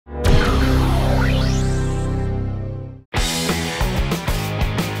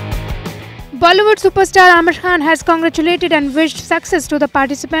Bollywood superstar Aamir Khan has congratulated and wished success to the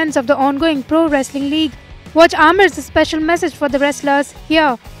participants of the ongoing Pro Wrestling League. Watch Aamir's special message for the wrestlers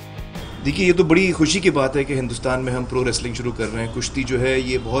here. देखिए, ये तो बड़ी खुशी की बात है कि हिंदुस्तान में हम प्रो रेसलिंग शुरू कर रहे हैं। कुश्ती जो है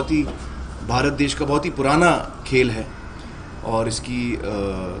ये बहुत ही भारत देश का बहुत ही पुराना खेल है और इसकी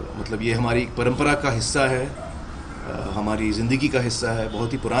मतलब ये हमारी परंपरा का हिस्सा है, हमारी ज़िंदगी का हिस्सा है।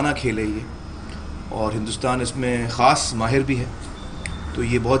 बहुत ही पुराना खेल है ये और हिंदुस्तान इसमें ख़ास माहिर भी है, तो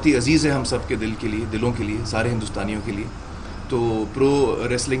ये बहुत ही अजीज़ है हम सब के दिलों के लिए, सारे हिंदुस्तानियों के लिए। तो प्रो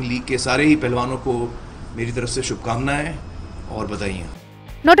रेसलिंग लीग के सारे ही पहलवानों को मेरी तरफ से शुभकामनाएं और बधाइयाँ।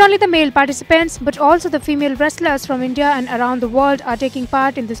 Not only the male participants but also the female wrestlers from India and around the world are taking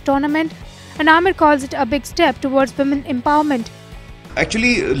part in this tournament, and Aamir calls it a big step towards women empowerment.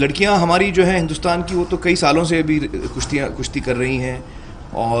 Actually लड़कियां हमारी जो है हिंदुस्तान की, वो तो कई सालों से अभी कुश्ती कर रही हैं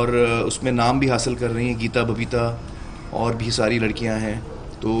और उसमें नाम भी हासिल कर रही हैं। गीता, बबीता और भी सारी लड़कियां हैं,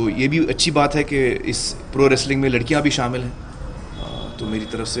 तो ये भी अच्छी बात है कि इस प्रो रेसलिंग में लड़कियां भी शामिल हैं। तो मेरी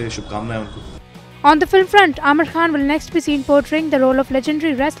तरफ से शुभकामनाएं उनको। On the film front, Aamir Khan will next be seen portraying the role of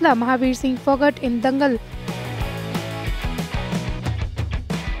legendary wrestler Mahavir Singh Phogat in Dangal.